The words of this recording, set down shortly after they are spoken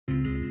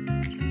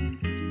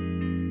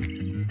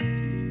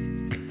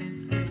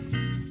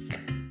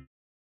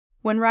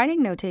When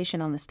writing notation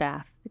on the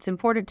staff, it's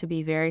important to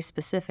be very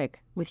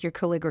specific with your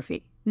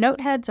calligraphy.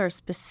 Noteheads are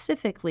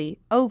specifically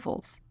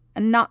ovals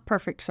and not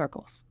perfect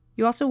circles.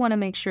 You also want to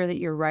make sure that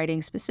you're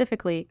writing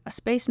specifically a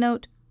space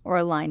note or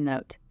a line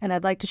note, and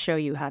I'd like to show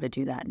you how to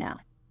do that now.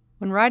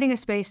 When writing a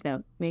space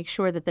note, make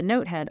sure that the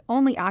notehead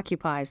only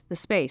occupies the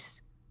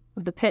space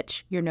of the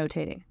pitch you're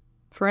notating.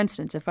 For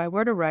instance, if I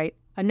were to write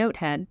a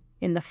notehead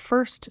in the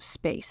first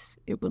space,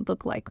 it would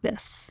look like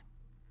this.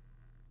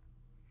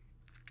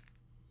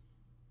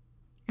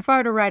 If I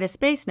were to write a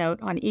space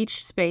note on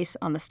each space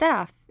on the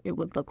staff, it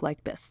would look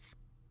like this.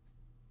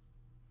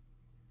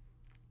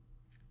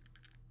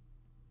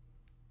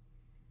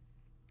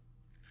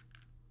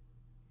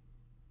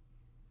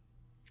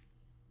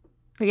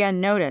 Again,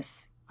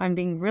 notice I'm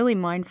being really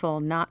mindful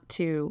not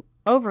to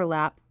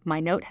overlap my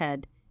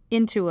notehead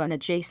into an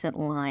adjacent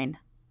line.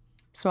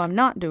 So I'm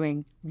not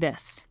doing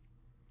this.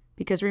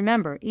 Because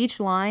remember, each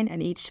line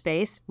and each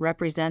space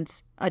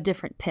represents a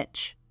different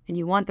pitch. And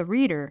you want the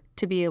reader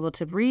to be able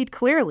to read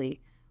clearly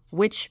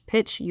which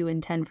pitch you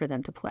intend for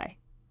them to play.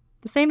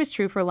 The same is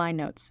true for line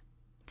notes.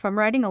 If I'm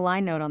writing a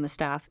line note on the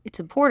staff, it's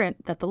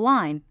important that the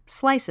line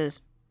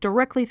slices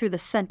directly through the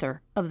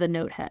center of the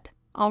notehead.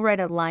 I'll write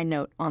a line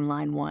note on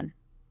line 1.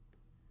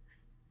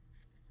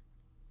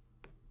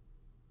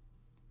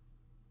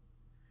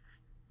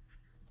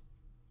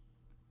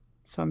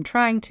 So I'm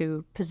trying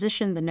to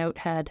position the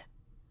notehead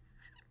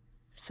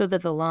so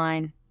that the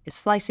line is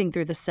slicing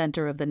through the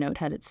center of the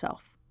notehead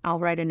itself. I'll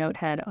write a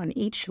notehead on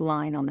each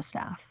line on the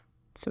staff.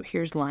 So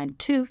here's line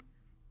 2,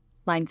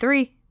 line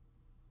 3,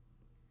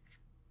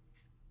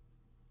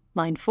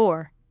 line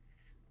 4,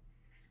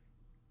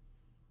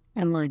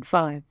 and line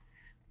 5.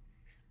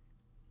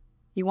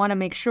 You want to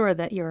make sure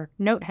that your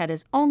notehead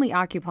is only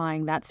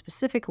occupying that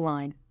specific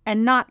line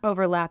and not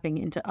overlapping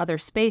into other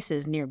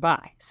spaces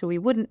nearby. So we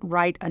wouldn't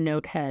write a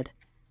notehead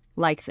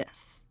like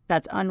this.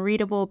 That's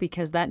unreadable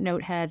because that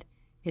notehead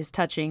is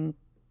touching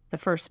the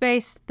first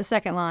space, the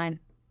second line,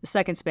 the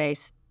second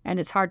space, and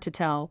it's hard to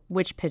tell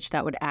which pitch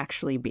that would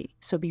actually be.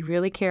 So be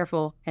really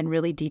careful and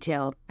really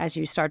detailed as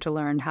you start to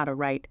learn how to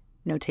write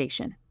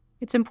notation.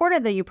 It's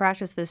important that you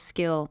practice this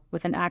skill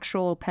with an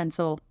actual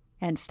pencil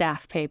and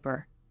staff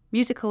paper.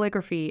 Music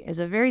calligraphy is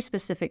a very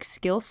specific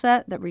skill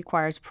set that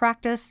requires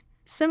practice,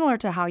 similar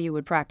to how you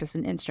would practice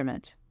an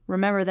instrument.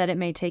 Remember that it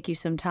may take you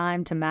some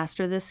time to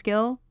master this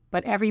skill,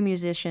 but every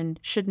musician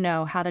should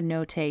know how to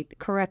notate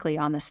correctly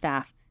on the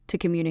staff to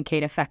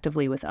communicate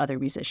effectively with other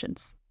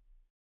musicians.